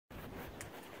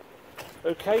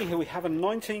Okay, here we have a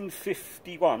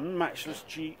 1951 Matchless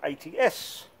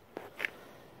G80S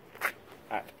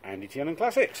at Andy Tiernan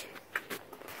Classics.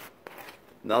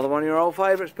 Another one of your old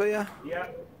favourites, Peter? Yeah.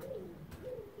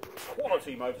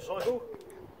 Quality motorcycle.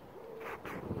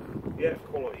 Yeah,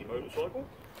 quality motorcycle.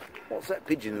 What's that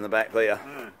pigeon in the back, Peter?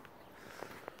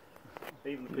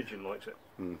 Even the pigeon likes it.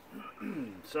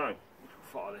 So,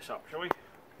 fire this up, shall we?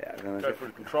 Yeah, go through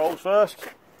the controls first.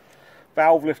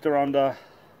 Valve lifter under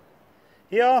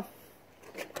here.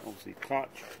 Obviously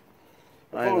clutch.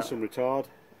 Advance and retard.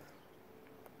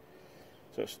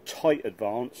 So it's tight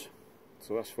advance.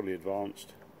 So that's fully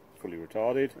advanced, fully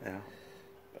retarded. Yeah.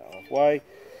 About halfway.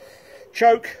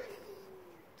 Choke.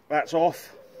 That's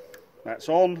off. That's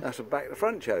on. That's a back to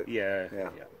front choke. Yeah. Yeah.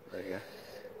 There you go.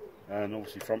 And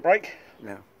obviously front brake.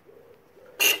 Yeah.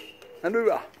 And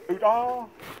ooh-ah. Ooh-ah.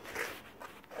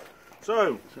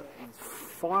 So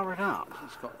fire it up.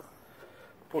 It's got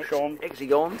push on.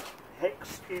 Hexagon.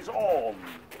 Hex is on.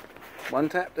 One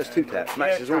tap. There's two taps.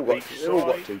 Match has all got. They've all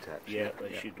got two taps. Yeah,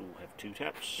 they should all have two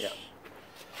taps. Yeah.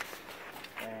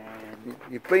 And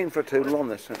you've been for too long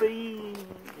this. Been,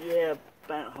 yeah,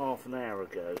 about half an hour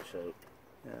ago. So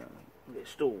yeah, it's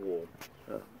still warm.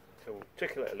 So we'll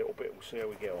tickle it a little bit. We'll see how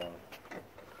we get on.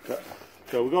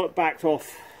 So we got it backed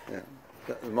off. Yeah.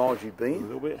 Got the miles you've been? A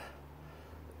little bit.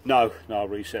 No, I'll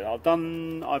reset. I've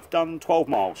done 12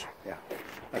 miles. Yeah.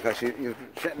 Okay, so you're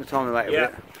setting the timer back a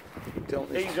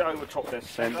bit. These are over top there.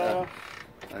 Centre.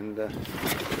 And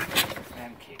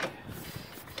kick.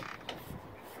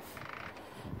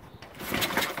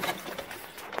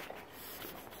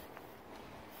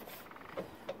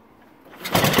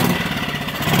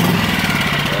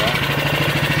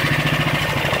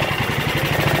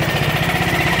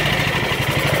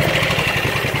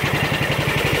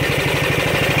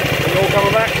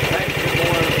 Coming back?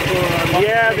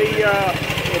 Yeah,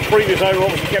 the previous owner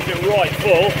obviously kept it right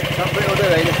full. Some people do,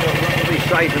 they just want to be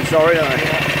safe and sorry, don't they?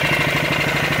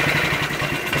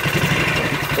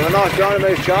 So a nice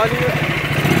dynamo's charging it.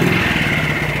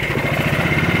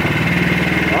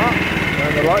 Ah,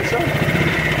 turn the lights on.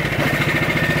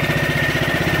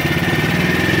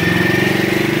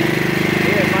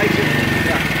 Yeah, it makes it.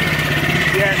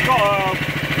 Yeah, it's got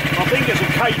I think it's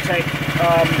a K-Tech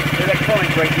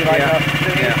electronic regulator.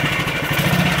 Yeah.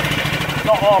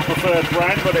 Not our preferred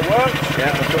brand, but it works.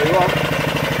 Yeah, that's what we want.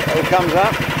 It all comes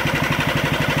up.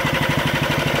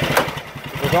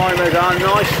 The dynamos are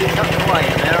nicely tucked away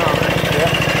in there, aren't they?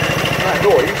 Yeah. That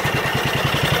noise.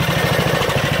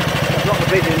 That's not the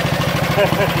pigeon.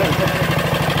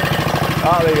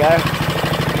 Oh, there you go.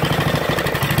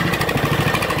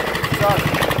 So,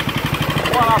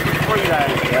 one up in 3 there.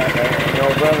 Yeah, okay. And the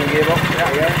old Berman gearbox.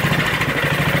 There you go.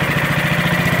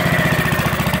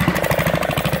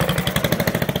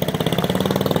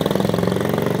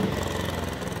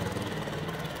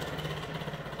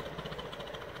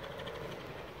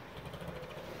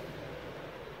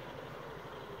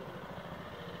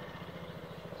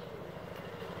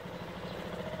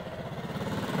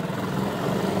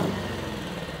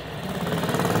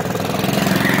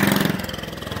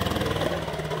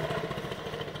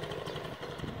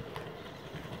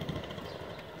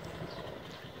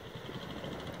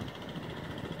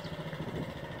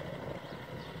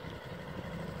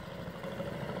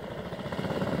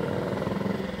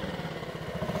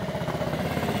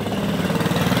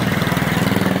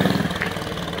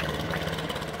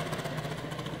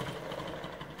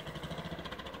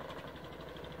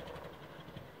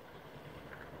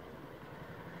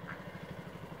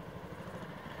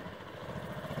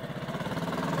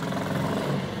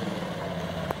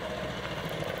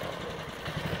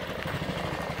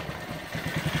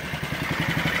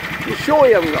 You sure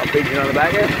you haven't got a pigeon on the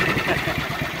back yet?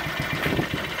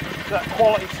 That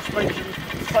quality suspension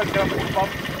soaked up all the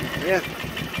bump. Yeah.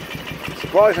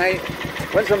 Surprisingly,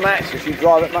 when it's a Matchless, you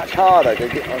drive it much harder to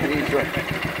get on these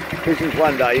pigeons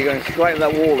one day. You're going straight to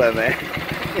that wall down there.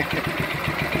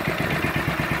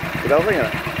 Good old thing,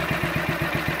 isn't it?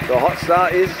 So a hot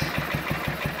start is.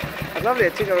 That's lovely.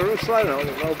 It took a real slow now.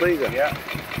 It's an old breather. Yeah.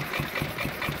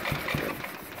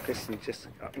 Piston just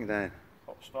up and down.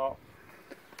 Hot start.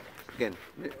 Again,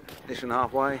 this one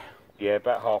halfway. Yeah,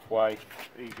 about halfway.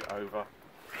 Ease it over.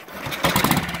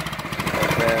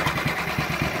 There.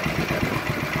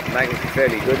 The magnets are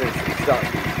fairly good and it starts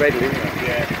spreading, isn't it?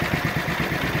 Yeah.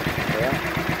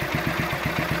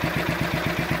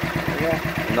 Yeah.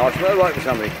 Nice motorbike for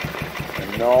somebody.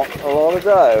 And not a lot of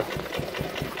dough.